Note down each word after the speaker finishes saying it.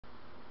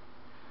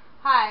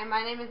Hi,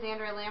 my name is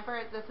Andrea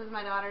Lampert. This is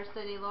my daughter,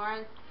 Sydney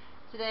Lawrence.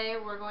 Today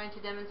we're going to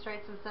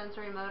demonstrate some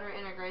sensorimotor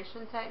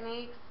integration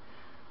techniques.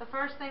 The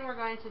first thing we're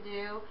going to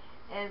do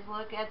is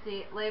look at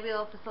the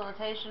labial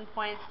facilitation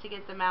points to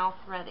get the mouth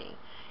ready.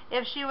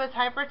 If she was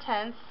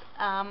hypertense,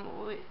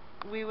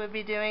 we would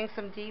be doing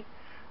some deep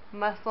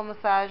muscle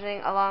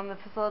massaging along the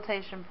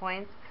facilitation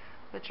points,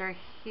 which are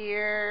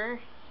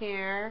here,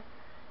 here,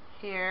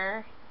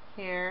 here,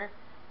 here,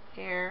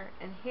 here,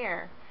 and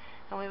here.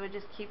 And we would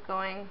just keep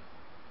going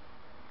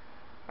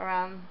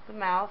around the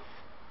mouth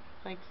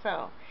like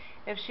so.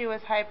 If she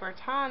was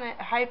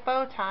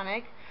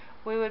hypotonic,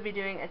 we would be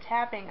doing a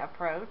tapping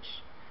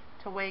approach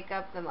to wake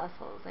up the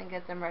muscles and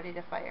get them ready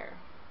to fire.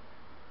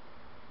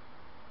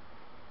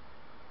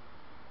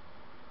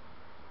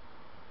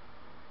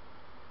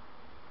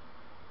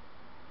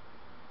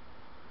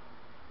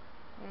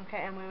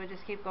 Okay, and we would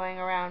just keep going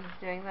around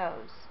doing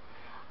those.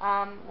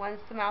 Once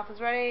the mouth is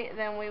ready,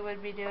 then we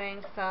would be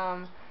doing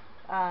some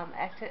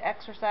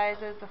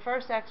exercises. The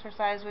first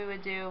exercise we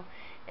would do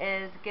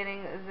is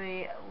getting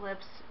the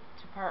lips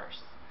to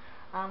purse.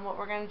 What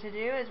we're going to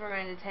do is we're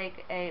going to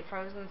take a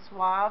frozen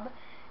swab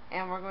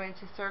and we're going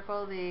to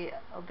circle the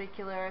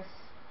orbicularis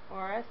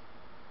oris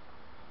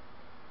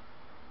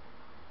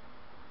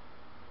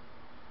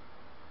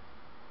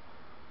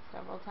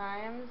several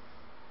times.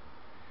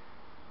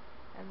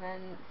 And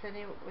then,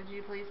 Sydney, would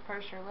you please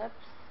purse your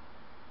lips?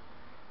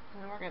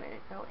 And then we're going to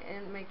go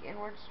in, make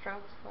inward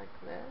strokes like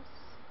this.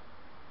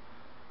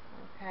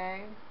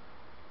 Okay.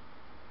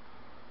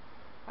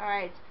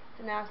 Alright,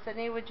 so now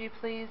Sydney, would you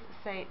please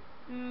say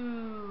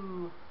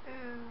ooh,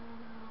 Ooh,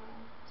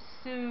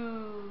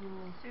 soo,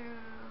 soo,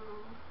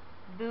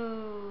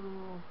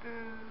 boo,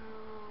 boo,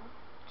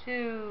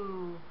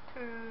 too.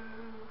 poo.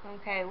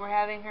 Okay, we're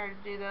having her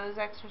do those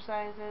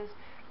exercises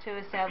to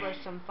establish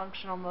some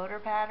functional motor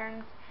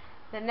patterns.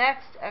 The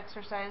next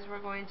exercise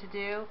we're going to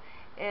do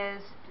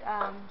is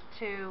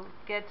to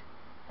get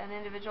an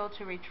individual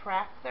to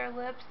retract their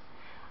lips.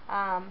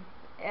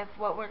 If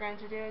what we're going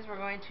to do is we're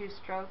going to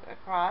stroke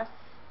across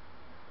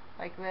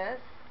like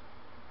this,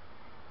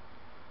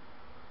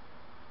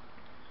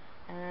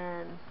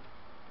 and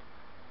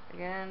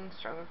again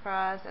stroke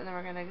across, and then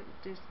we're going to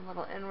do some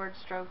little inward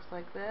strokes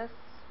like this.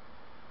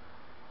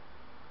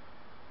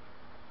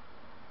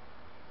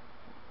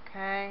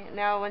 Okay,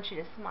 now I want you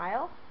to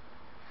smile.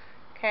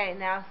 Okay,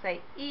 now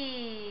say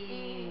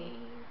E,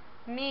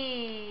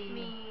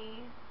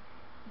 me,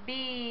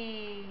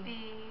 B.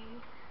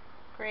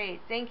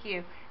 Great, thank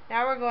you.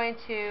 Now we're going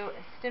to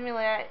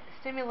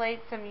stimulate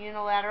some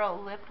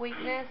unilateral lip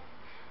weakness.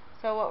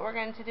 So what we're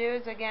going to do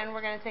is, again,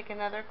 we're going to take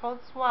another cold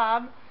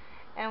swab,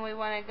 and we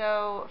want to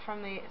go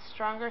from the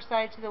stronger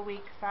side to the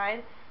weak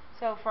side.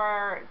 So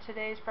for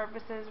today's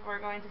purposes, we're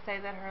going to say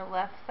that her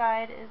left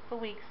side is the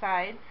weak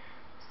side.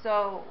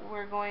 So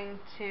we're going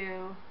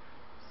to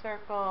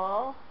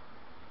circle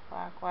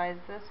clockwise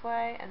this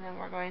way, and then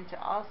we're going to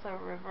also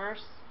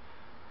reverse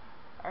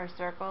our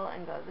circle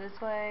and go this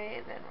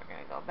way. Then we're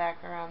going to go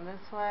back around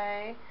this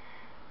way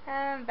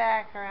and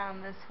back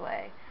around this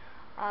way.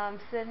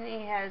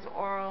 Sydney has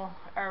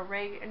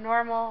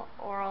normal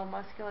oral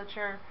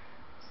musculature,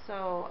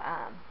 so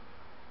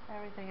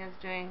everything is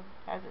doing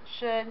as it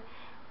should.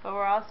 But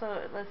we're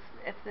also,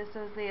 if this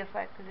is the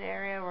affected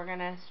area, we're going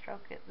to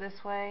stroke it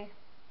this way.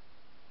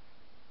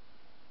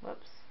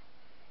 Whoops.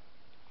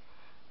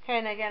 Okay,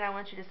 and again, I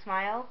want you to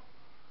smile,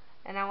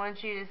 and I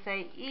want you to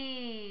say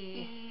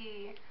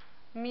E,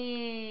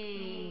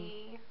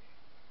 me,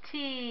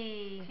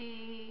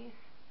 T,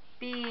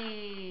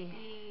 B.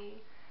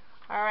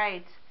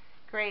 Alright,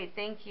 great,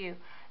 thank you.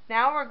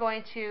 Now we're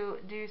going to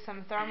do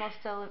some thermal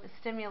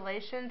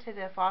stimulation to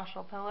the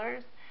fascial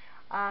pillars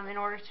in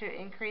order to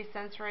increase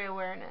sensory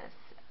awareness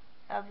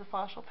of the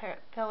fascial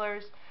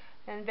pillars.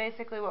 And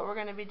basically what we're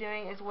going to be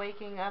doing is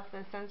waking up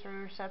the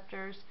sensory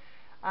receptors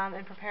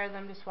and prepare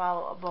them to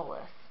swallow a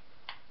bolus.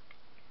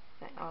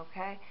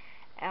 Okay,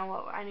 and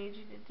what I need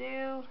you to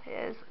do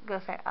is go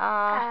say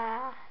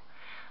ah.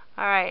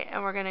 Alright,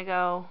 and we're going to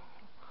go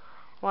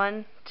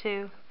 1,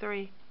 2,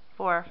 3,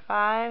 4,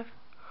 5.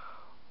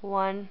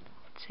 1,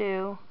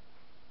 2,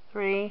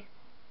 3,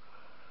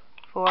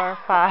 4,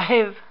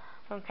 5.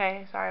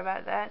 Okay, sorry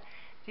about that.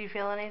 Do you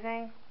feel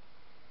anything?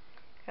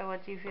 Okay,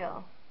 what do you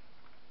feel?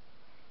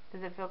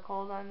 Does it feel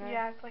cold on there?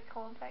 Yeah, it's like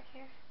cold back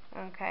here.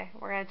 Okay,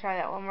 we're going to try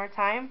that one more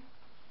time.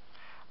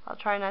 I'll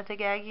try not to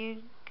gag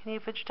you. Can you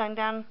put your tongue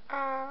down?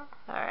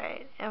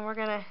 Alright, and we're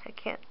going to, I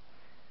can't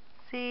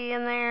see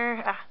in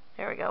there.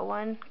 There we go.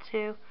 1,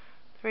 2,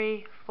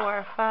 3,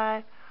 4,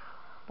 5.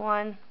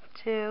 1,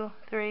 2,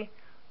 3,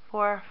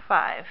 4,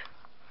 5.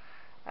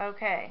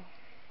 Okay,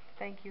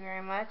 thank you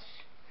very much.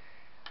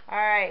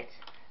 Alright,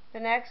 the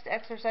next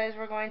exercise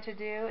we're going to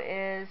do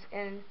is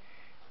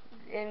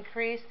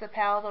increase the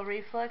palatal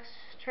reflex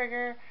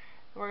trigger.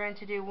 We're going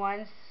to do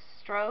one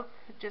stroke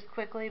just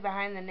quickly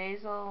behind the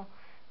nasal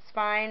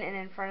spine and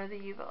in front of the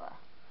uvula.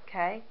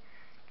 Okay,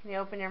 can you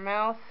open your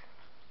mouth?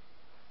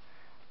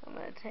 I'm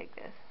going to take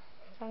this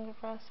tongue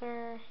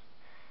compressor.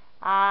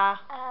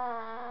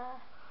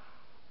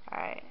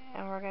 Alright,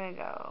 and we're going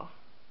to go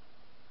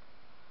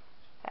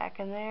back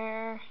in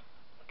there.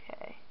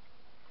 Okay.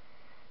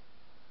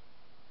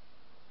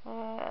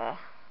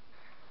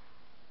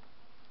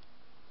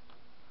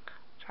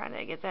 Trying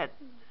to get that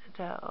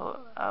to,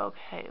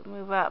 okay,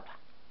 move up.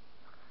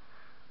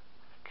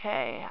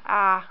 Okay,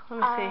 let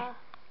me see.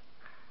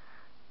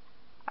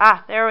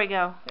 There we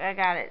go. I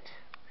got it.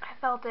 I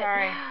felt it.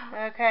 Sorry.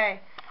 Okay.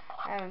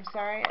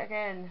 Sorry.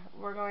 Again,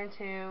 we're going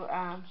to,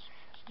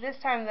 this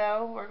time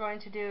though, we're going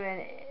to do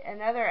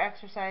another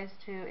exercise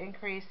to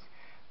increase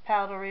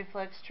palatal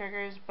reflex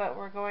triggers, but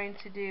we're going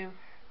to do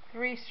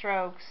 3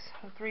 strokes,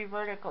 3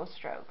 vertical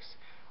strokes.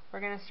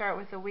 We're going to start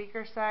with the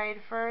weaker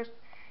side first,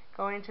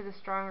 going to the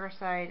stronger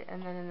side,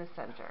 and then in the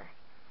center.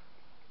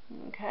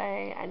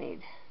 Okay, I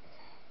need,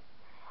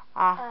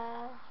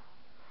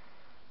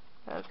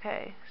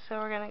 okay, so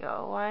we're going to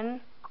go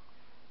 1,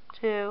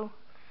 2,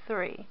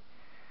 3.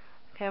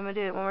 Okay, I'm going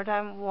to do it one more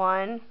time.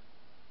 1,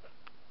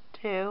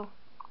 2,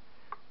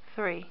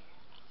 3.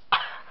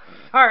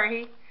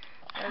 Sorry.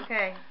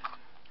 Okay.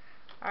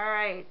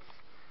 Alright.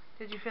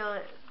 Did you feel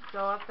it go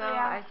up though?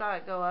 Yeah. I saw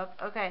it go up.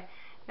 Okay.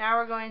 Now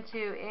we're going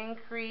to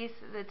increase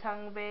the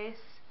tongue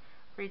base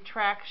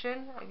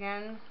retraction.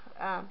 Again,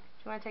 do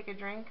you want to take a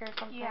drink or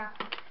something? Yeah.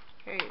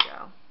 Here you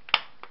go.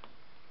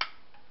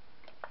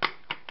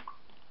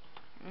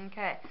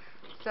 Okay.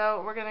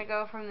 So we're going to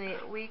go from the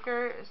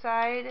weaker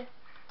side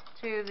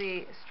to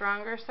the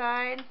stronger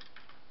side.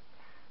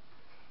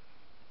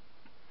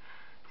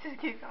 Just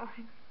keep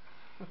going.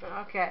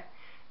 Okay.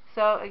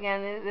 So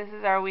again, this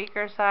is our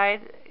weaker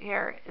side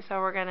here. So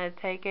we're going to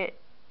take it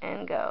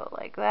and go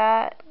like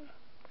that.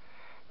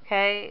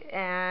 Okay,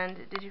 and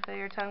did you feel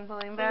your tongue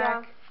pulling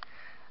back?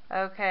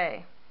 Yeah.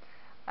 Okay.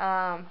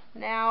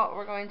 Now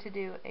we're going to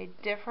do a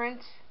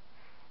different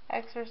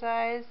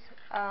exercise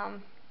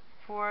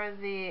for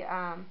the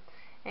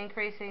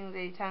increasing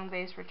the tongue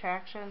base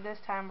retraction. This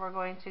time we're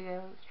going to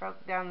go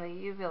stroke down the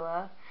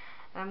uvula.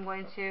 And I'm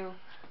going to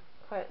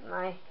put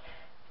my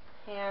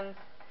hands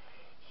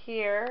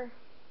here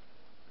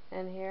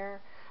and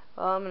here.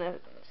 Well, I'm going to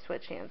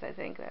switch hands. I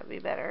think that would be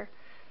better.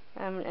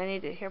 I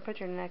need to, here,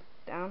 put your neck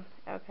down.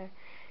 Okay.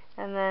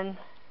 And then,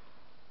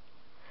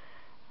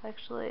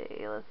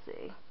 actually, let's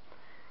see.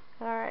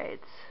 Alright.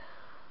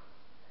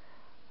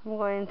 I'm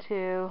going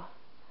to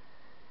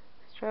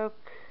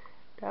stroke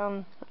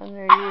down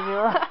under your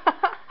uvula.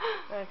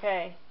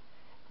 Okay.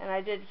 And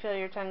I did feel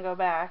your tongue go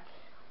back.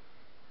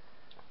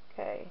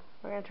 Okay.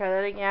 We're going to try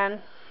that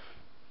again.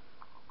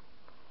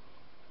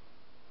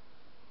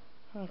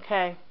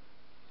 Okay.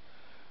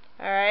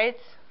 Alright.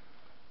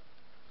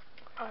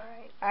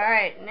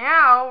 Alright,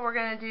 now we're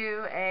going to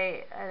do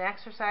an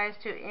exercise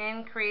to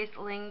increase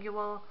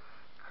lingual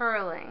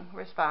curling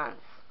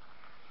response.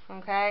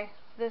 Okay?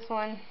 This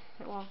one,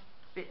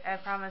 I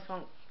promise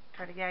won't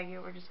try to gag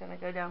you. We're just going to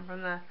go down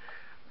from the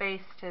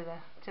base to the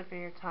tip of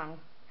your tongue,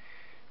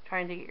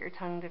 trying to get your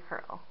tongue to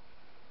curl.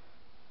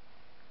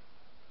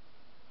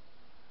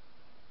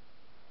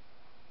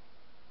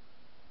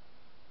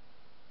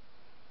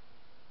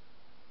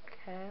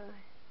 Okay,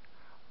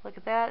 look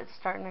at that. It's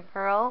starting to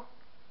curl.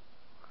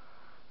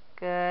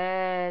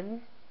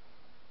 Good.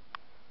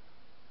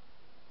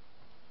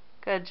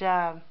 Good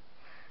job.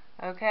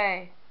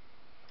 Okay.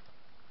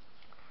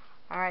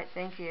 Alright,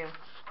 thank you.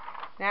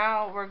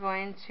 Now we're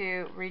going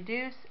to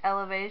reduce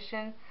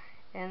elevation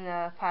in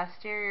the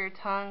posterior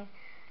tongue.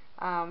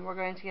 We're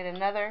going to get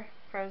another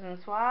frozen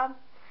swab,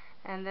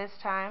 and this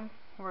time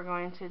we're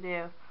going to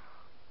do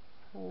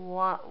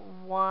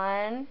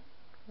 1,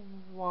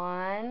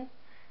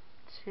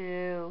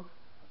 2,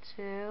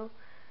 2,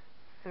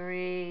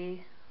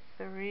 3,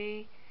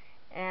 3,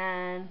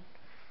 and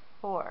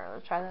 4.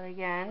 Let's try that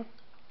again.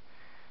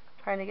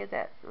 Trying to get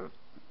that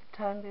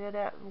tongue to go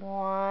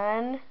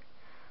down.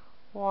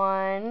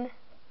 1,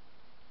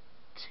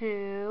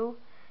 2,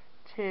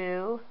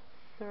 2,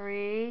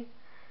 3,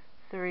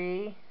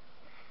 3,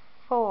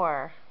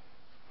 4.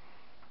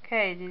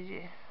 Okay,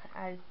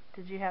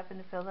 did you happen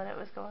to feel that it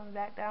was going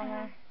back down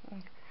there?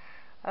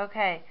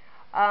 Okay.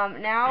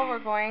 Now we're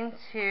going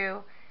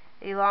to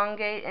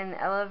elongate and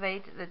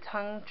elevate the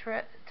tongue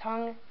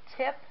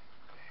tip.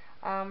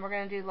 We're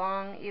going to do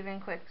long, even,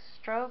 quick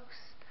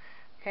strokes.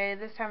 Okay,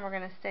 this time we're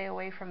going to stay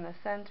away from the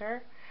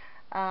center,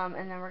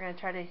 and then we're going to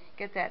try to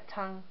get that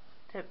tongue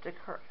tip to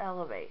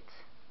elevate.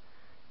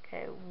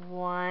 Okay,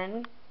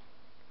 1,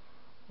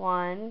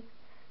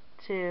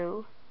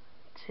 2,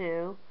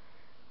 2,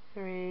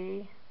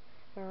 3,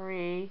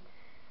 3.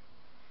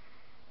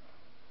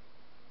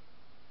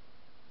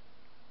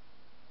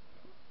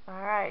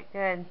 Alright,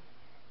 good.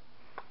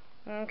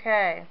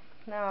 Okay,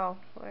 now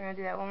we're going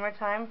to do that one more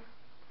time.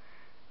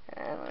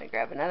 And let me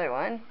grab another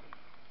one.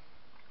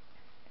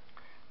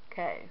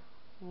 Okay,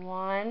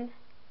 1,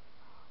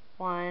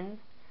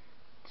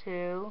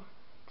 2,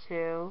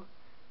 2,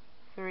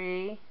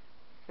 3,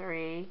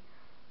 3.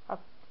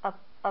 Up, up,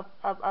 up,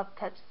 up, up.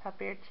 Touch the top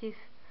of your teeth.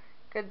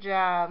 Good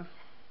job.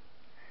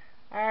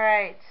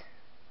 Alright.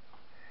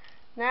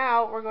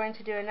 Now we're going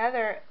to do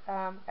another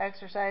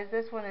exercise.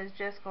 This one is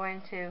just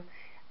going to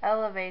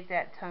elevate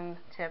that tongue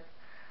tip.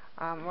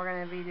 We're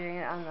going to be doing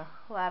it on the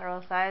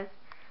lateral side.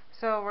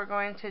 So we're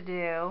going to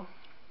do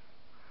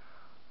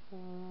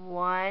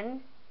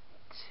 1,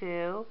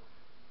 2,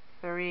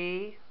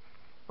 3,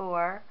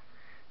 4,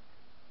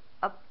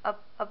 up,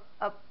 up, up,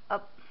 up,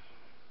 up,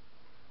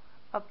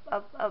 up,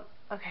 up, up.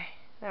 Okay,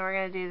 then we're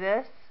going to do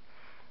this.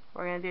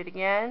 We're going to do it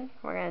again.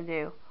 We're going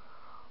to do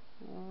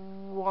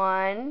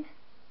 1,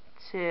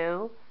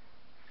 2,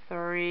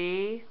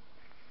 3,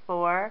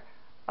 4,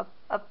 up,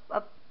 up,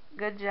 up.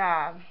 Good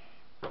job.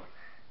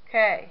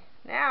 Okay,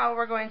 now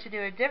we're going to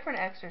do a different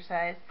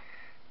exercise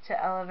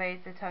to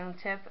elevate the tongue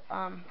tip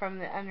from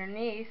the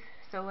underneath.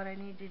 So what I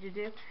need you to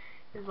do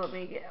is let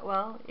me get,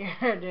 well,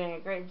 you're doing a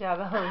great job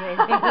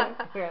elevating.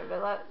 Here,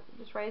 but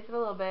just raise it a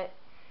little bit,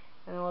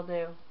 and then we'll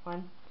do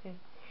 1, 2.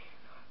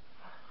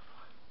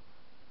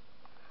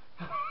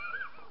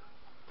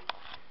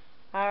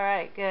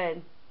 Alright,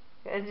 good.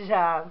 Good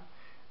job.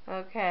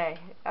 Okay.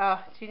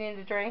 Oh, do you need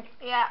a drink?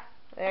 Yeah.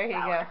 There you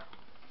go.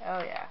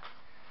 Oh, yeah.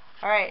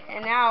 Alright,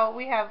 and now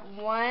we have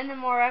one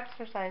more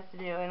exercise to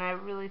do, and I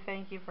really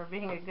thank you for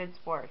being a good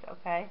sport,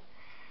 okay?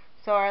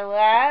 So our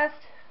last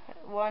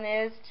one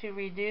is to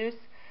reduce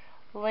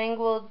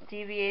lingual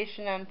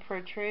deviation and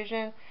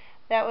protrusion.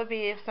 That would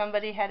be if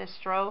somebody had a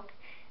stroke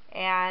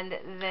and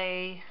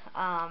they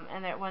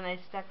when they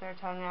stuck their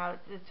tongue out,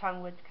 the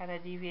tongue would kind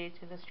of deviate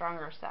to the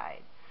stronger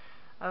side.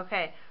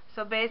 Okay,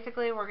 so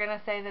basically we're going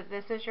to say that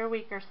this is your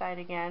weaker side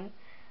again,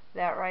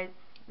 the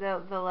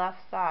left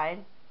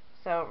side.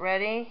 So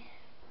ready?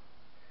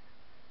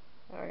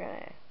 We're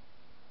going to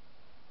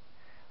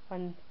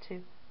 1,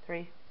 2,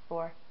 3,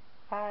 4,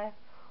 5.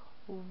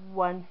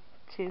 1,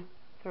 2,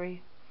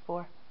 3,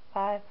 4,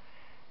 5.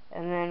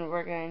 And then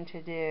we're going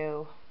to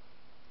do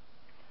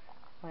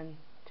 1,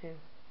 2,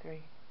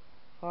 3,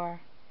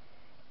 4.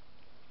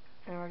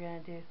 And we're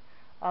going to do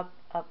up,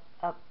 up,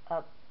 up,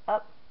 up,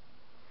 up.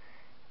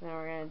 And then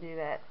we're going to do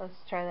that. Let's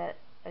try that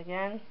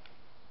again.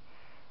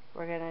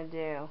 We're going to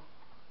do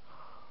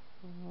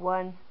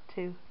 1,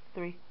 2,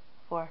 3,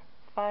 4,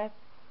 5.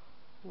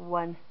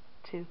 1,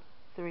 2,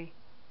 3,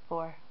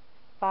 4,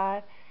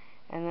 5.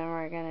 And then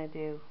we're going to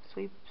do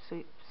sweep,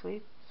 sweep,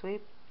 sweep,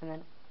 sweep, and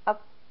then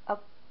up,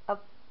 up,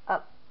 up,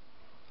 up.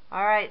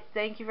 Alright,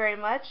 thank you very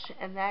much,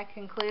 and that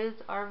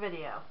concludes our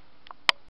video.